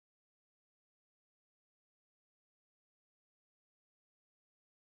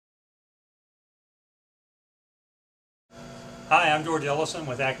Hi, I'm George Ellison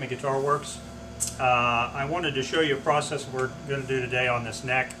with Acme Guitar Works. I wanted to show you a process we're going to do today on this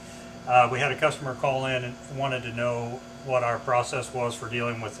neck. We had a customer call in and wanted to know what our process was for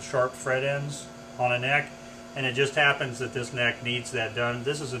dealing with the sharp fret ends on a neck, and it just happens that this neck needs that done.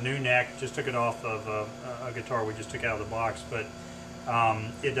 This is a new neck, just took it off of a guitar we just took out of the box, but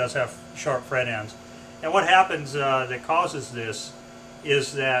it does have sharp fret ends. And what happens that causes this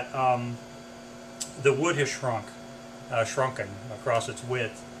is that the wood has shrunken across its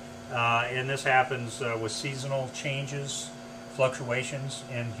width, and this happens with seasonal changes, fluctuations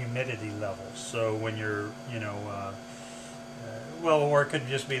in humidity levels. So when you're, well, or it could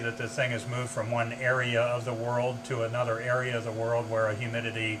just be that the thing has moved from one area of the world to another area of the world where a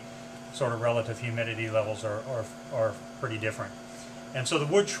humidity, sort of relative humidity levels are pretty different. And so the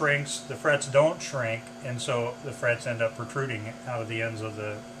wood shrinks, the frets don't shrink, and so the frets end up protruding out of the ends of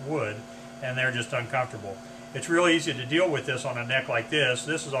the wood, and they're just uncomfortable. It's really easy to deal with this on a neck like this.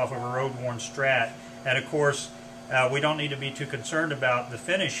 This is off of a road-worn Strat, and of course we don't need to be too concerned about the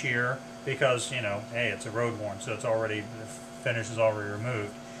finish here because, hey, it's a road-worn, so it's already, the finish is already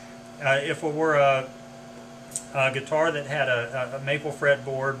removed. If it were a guitar that had a maple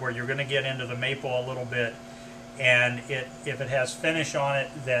fretboard where you're going to get into the maple a little bit, and if it has finish on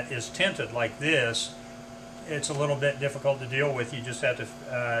it that is tinted like this, it's a little bit difficult to deal with. You just have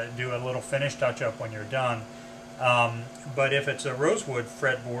to do a little finish touch-up when you're done. But if it's a rosewood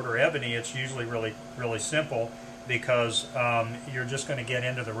fretboard or ebony, it's usually really simple because you're just going to get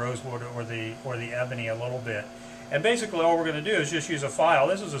into the rosewood or the ebony a little bit. And basically all we're going to do is just use a file.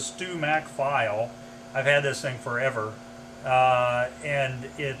 This is a Stu Mac file. I've had this thing forever. And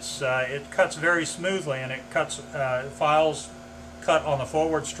it cuts very smoothly, and it cuts files cut on the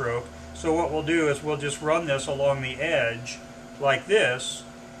forward stroke. So what we'll do is we'll just run this along the edge like this,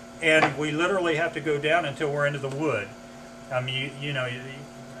 and we literally have to go down until we're into the wood. I mean,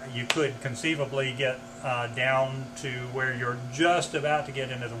 you could conceivably get down to where you're just about to get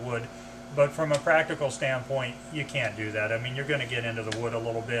into the wood, but from a practical standpoint, you can't do that. I mean, you're going to get into the wood a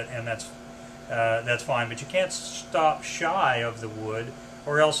little bit, and that's fine, but you can't stop shy of the wood,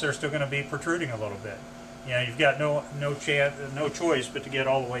 or else they're still going to be protruding a little bit. You've got no choice but to get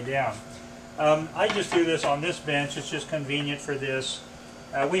all the way down. I just do this on this bench. It's just convenient for this.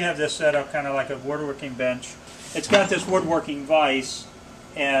 We have this set up kind of like a woodworking bench. It's got this woodworking vise,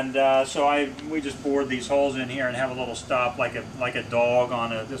 and so we just bored these holes in here and have a little stop like a dog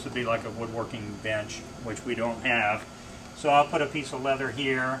on a. This would be like a woodworking bench, which we don't have. So I'll put a piece of leather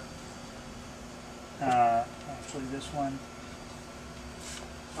here. Actually, this one.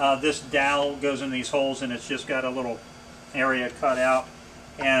 This dowel goes in these holes, and it's just got a little area cut out.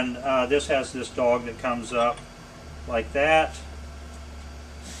 And this has this dog that comes up like that.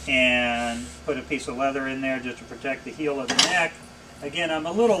 And put a piece of leather in there just to protect the heel of the neck. Again, I'm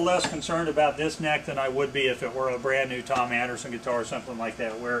a little less concerned about this neck than I would be if it were a brand new Tom Anderson guitar or something like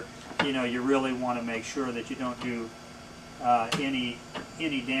that, where you really want to make sure that you don't do any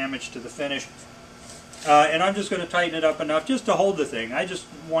damage to the finish. And I'm just going to tighten it up enough just to hold the thing. I just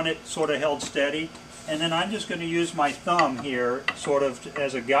want it sort of held steady, and then I'm just going to use my thumb here sort of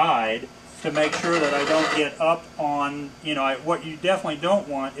as a guide to make sure that I don't get up on, what you definitely don't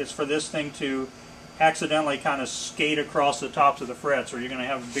want is for this thing to accidentally kind of skate across the tops of the frets, or you're going to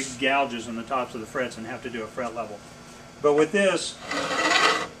have big gouges in the tops of the frets and have to do a fret level. But with this,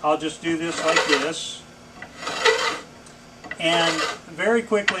 I'll just do this like this, and very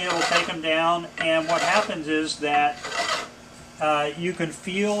quickly it'll take them down, and what happens is that you can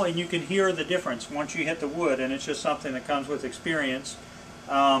feel and you can hear the difference once you hit the wood, and it's just something that comes with experience.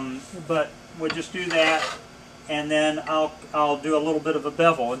 But we'll just do that, and then I'll do a little bit of a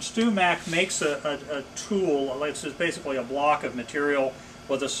bevel. And Stu Mac makes a tool. It's basically a block of material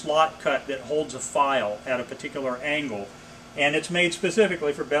with a slot cut that holds a file at a particular angle, and it's made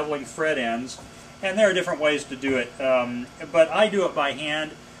specifically for beveling fret ends. And there are different ways to do it, but I do it by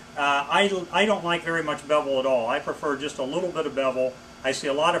hand. I don't like very much bevel at all. I prefer just a little bit of bevel. I see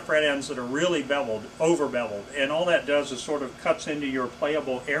a lot of fret ends that are really beveled, over beveled, and all that does is sort of cuts into your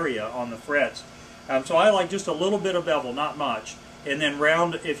playable area on the frets. So I like just a little bit of bevel, not much. And then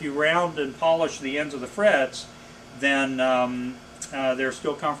if you round and polish the ends of the frets, then they're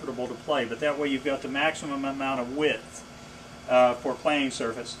still comfortable to play. But that way you've got the maximum amount of width for playing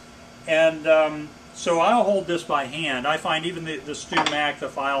surface. And so I'll hold this by hand. I find even the Stu Mac, the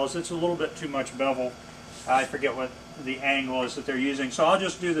files, it's a little bit too much bevel. I forget what the angle is that they're using. So I'll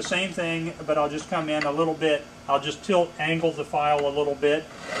just do the same thing, but I'll just come in a little bit. I'll just angle the file a little bit.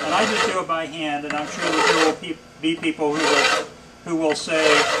 And I just do it by hand, and I'm sure that there will be people who will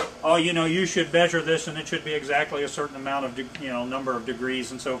say, oh, you know, you should measure this and it should be exactly a certain amount of, number of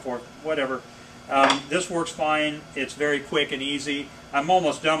degrees and so forth, whatever. This works fine. It's very quick and easy. I'm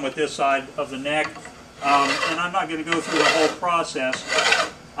almost done with this side of the neck, and I'm not going to go through the whole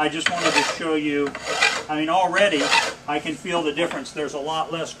process. I just wanted to show you, I mean, already I can feel the difference. There's a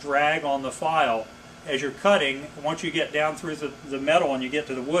lot less drag on the file as you're cutting. Once you get down through the metal and you get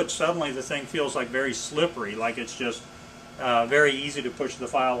to the wood, suddenly the thing feels like very slippery, like it's just very easy to push the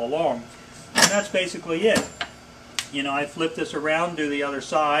file along. And that's basically it. You know, I flip this around, do the other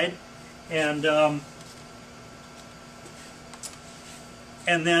side, and then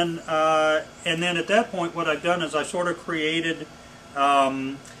at that point, what I've done is I sort of created.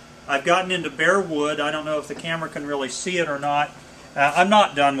 I've gotten into bare wood. I don't know if the camera can really see it or not. I'm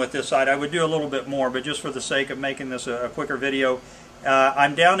not done with this side. I would do a little bit more, but just for the sake of making this a quicker video,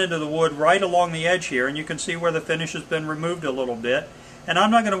 I'm down into the wood right along the edge here, and you can see where the finish has been removed a little bit. And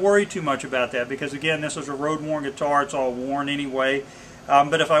I'm not going to worry too much about that because, again, this is a road-worn guitar. It's all worn anyway.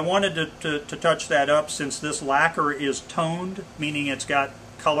 But if I wanted to touch that up, since this lacquer is toned, meaning it's got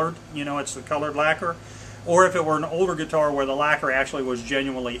colored, it's the colored lacquer, or if it were an older guitar where the lacquer actually was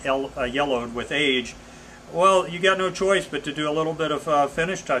genuinely yellowed with age, well, you got no choice but to do a little bit of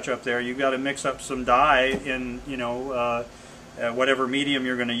finish touch up there. You've got to mix up some dye in, whatever medium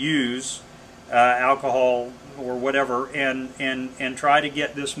you're going to use, alcohol or whatever, and try to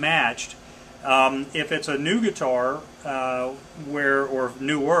get this matched. If it's a new guitar, or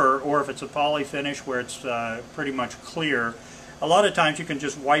newer, or if it's a poly finish where it's pretty much clear, a lot of times you can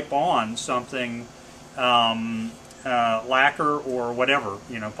just wipe on something, lacquer or whatever,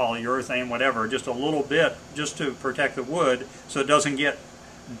 polyurethane, whatever, just a little bit, just to protect the wood so it doesn't get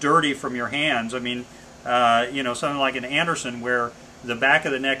dirty from your hands. I mean, something like an Anderson where the back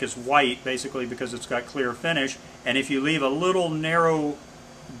of the neck is white, basically because it's got clear finish, and if you leave a little narrow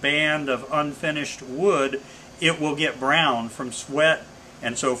band of unfinished wood, it will get brown from sweat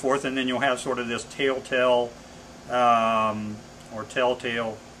and so forth, and then you'll have sort of this telltale,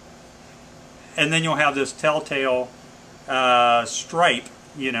 and then you'll have this telltale stripe,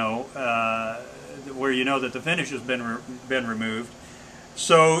 where you know that the finish has been removed.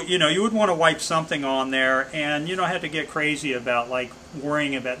 So, you would want to wipe something on there, and you don't have to get crazy about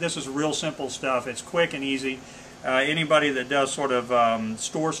worrying about. This is real simple stuff. It's quick and easy. Anybody that does sort of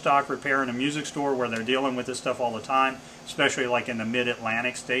store stock repair in a music store where they're dealing with this stuff all the time, especially like in the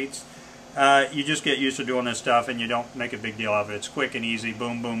mid-Atlantic states, you just get used to doing this stuff and you don't make a big deal of it. It's quick and easy,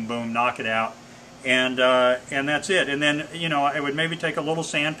 boom, boom, boom, knock it out, and that's it. And then, I would maybe take a little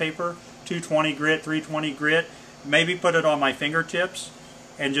sandpaper, 220 grit, 320 grit, maybe put it on my fingertips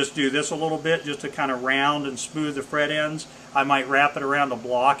and just do this a little bit just to kind of round and smooth the fret ends. I might wrap it around a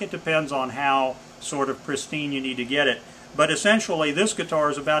block. It depends on how sort of pristine you need to get it. But essentially, this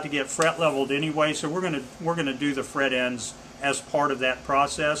guitar is about to get fret leveled anyway, so we're gonna do the fret ends as part of that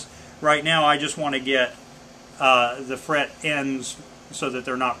process. Right now, I just want to get the fret ends so that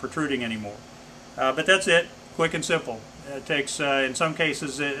they're not protruding anymore. But that's it, quick and simple. It takes, in some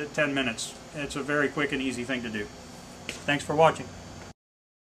cases, 10 minutes. It's a very quick and easy thing to do. Thanks for watching.